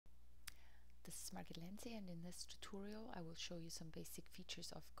is Margit Lenzi, and in this tutorial I will show you some basic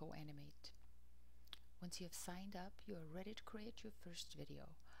features of GoAnimate. Once you have signed up, you are ready to create your first video.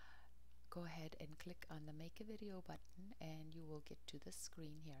 Go ahead and click on the Make a Video button and you will get to this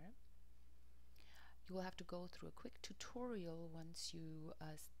screen here. You will have to go through a quick tutorial once you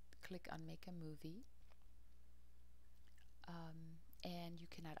click on Make a Movie. And you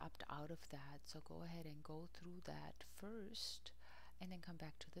cannot opt out of that, so go ahead and go through that first and then come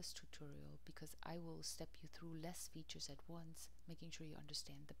back to this tutorial, because I will step you through less features at once, making sure you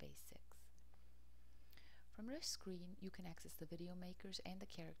understand the basics. From this screen you can access the video makers and the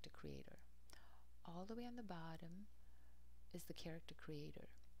character creator. All the way on the bottom is the character creator.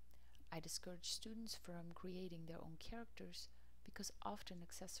 I discourage students from creating their own characters because often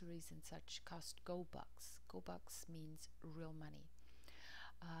accessories and such cost GoBucks. GoBucks means real money.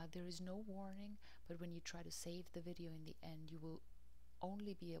 There is no warning, but when you try to save the video in the end, you will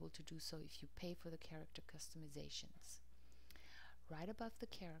only be able to do so if you pay for the character customizations. Right above the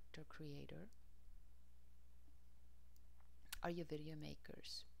character creator are your video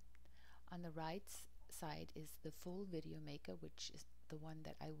makers. On the right side is the full video maker, which is the one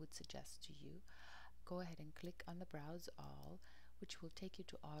that I would suggest to you. Go ahead and click on the Browse All, which will take you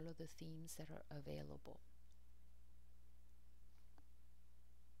to all of the themes that are available.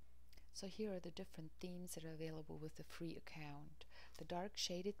 So here are the different themes that are available with the free account. The dark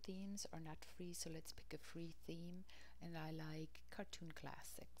shaded themes are not free, so let's pick a free theme, and I like cartoon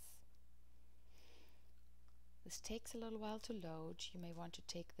classics. This takes a little while to load. You may want to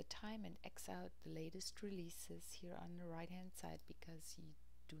take the time and X out the latest releases here on the right hand side because you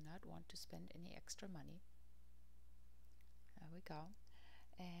do not want to spend any extra money. There we go.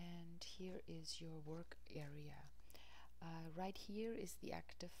 And here is your work area. Right here is the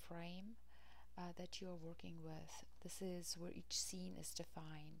active frame that you are working with. This is where each scene is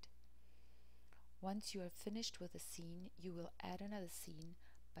defined. Once you are finished with a scene, you will add another scene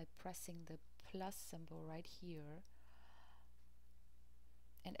by pressing the plus symbol right here.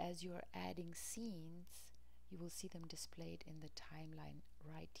 And as you are adding scenes, you will see them displayed in the timeline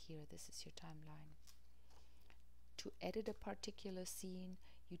right here. This is your timeline. To edit a particular scene,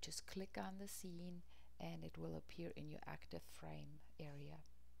 you just click on the scene and it will appear in your active frame area.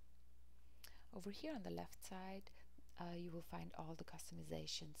 Over here on the left side, you will find all the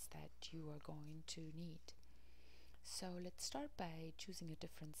customizations that you are going to need. So let's start by choosing a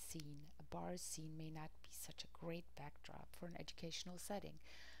different scene. A bar scene may not be such a great backdrop for an educational setting.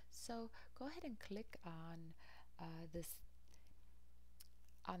 So go ahead and click on the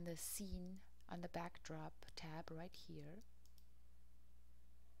scene on the backdrop tab right here.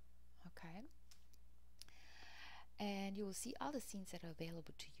 Okay. And you will see all the scenes that are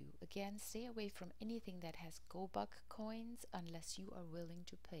available to you. Again, stay away from anything that has GoBuck coins unless you are willing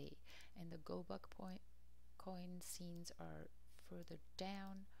to pay. And the GoBuck coin scenes are further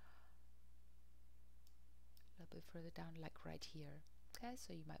down, a little bit further down, like right here. Okay,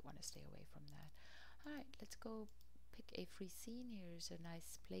 so you might want to stay away from that. Alright, let's go pick a free scene. Here's a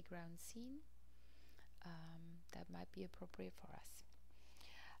nice playground scene that might be appropriate for us.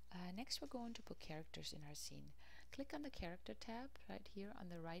 Next we're going to put characters in our scene. Click on the character tab right here on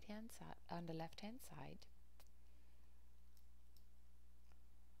the right hand side, on the left hand side,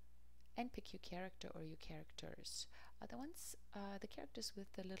 and pick your character or your characters. The characters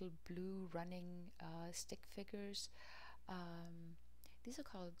with the little blue running stick figures, these are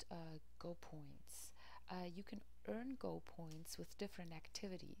called Go points. You can earn Go points with different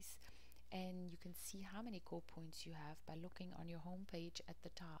activities, and you can see how many Go points you have by looking on your home page at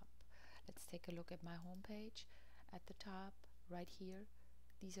the top. Let's take a look at my home page. At the top right here,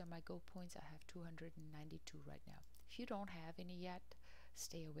 these are my Go points. I have 292 right now. If you don't have any yet,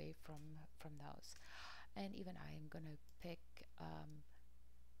 stay away from those. And even I am gonna pick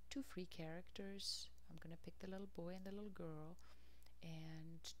two free characters. I'm gonna pick the little boy and the little girl,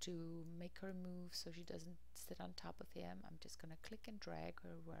 and to make her move so she doesn't sit on top of him, I'm just gonna click and drag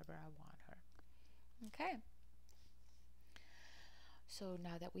her wherever I want her. Okay, so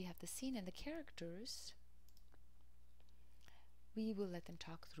now that we have the scene and the characters, we will let them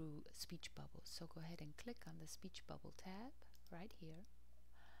talk through speech bubbles. So go ahead and click on the speech bubble tab right here.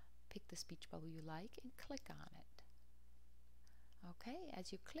 Pick the speech bubble you like and click on it. Okay,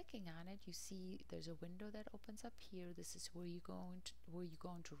 as you're clicking on it, you see there's a window that opens up here. This is where you're going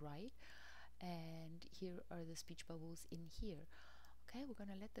to write, and here are the speech bubbles in here. Okay, we're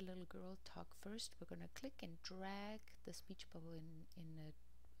going to let the little girl talk first. We're going to click and drag the speech bubble in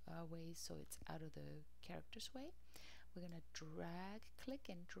a way so it's out of the character's way. We're going to click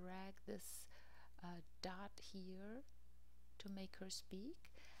and drag this dot here to make her speak,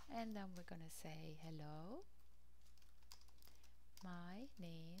 And then we're going to say, hello, my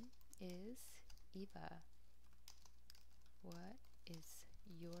name is Eva. What is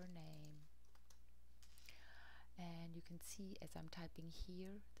your name? And you can see as I'm typing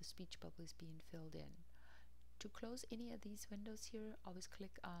here, the speech bubble is being filled in. To close any of these windows here, always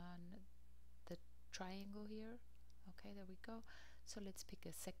click on the triangle here. Okay, there we go. So let's pick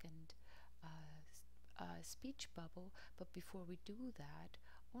a second speech bubble, but before we do that,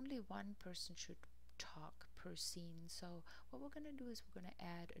 only one person should talk per scene. So what we're going to do is we're going to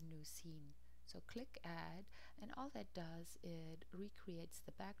add a new scene. So click add, and all that does, it recreates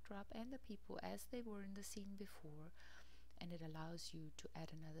the backdrop and the people as they were in the scene before, and it allows you to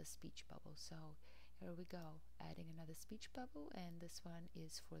add another speech bubble. So here we go, adding another speech bubble, and this one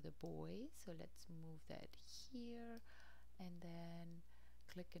is for the boy. So let's move that here, and then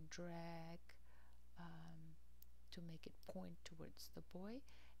click and drag to make it point towards the boy.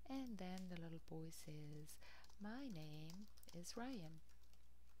 And then the little boy says, my name is Ryan.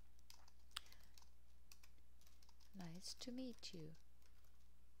 Nice to meet you.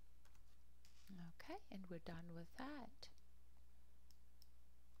 Okay, and we're done with that.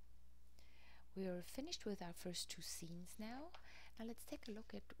 We are finished with our first two scenes now. Now let's take a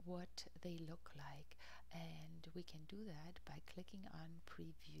look at what they look like, and we can do that by clicking on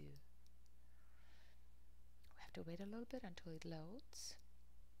preview. We have to wait a little bit until it loads,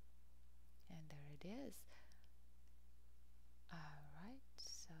 and there it is. Alright,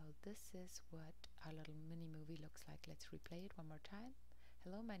 so this is what our little mini movie looks like. Let's replay it one more time.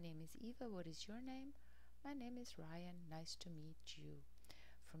 Hello, my name is Eva. What is your name? My name is Ryan. Nice to meet you.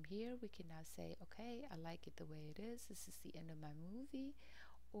 From here we can now say, okay, I like it the way it is. This is the end of my movie.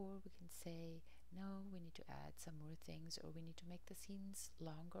 Or we can say, no, we need to add some more things, or we need to make the scenes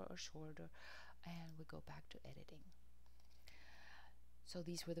longer or shorter, and we go back to editing. So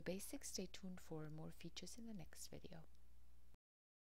these were the basics. Stay tuned for more features in the next video.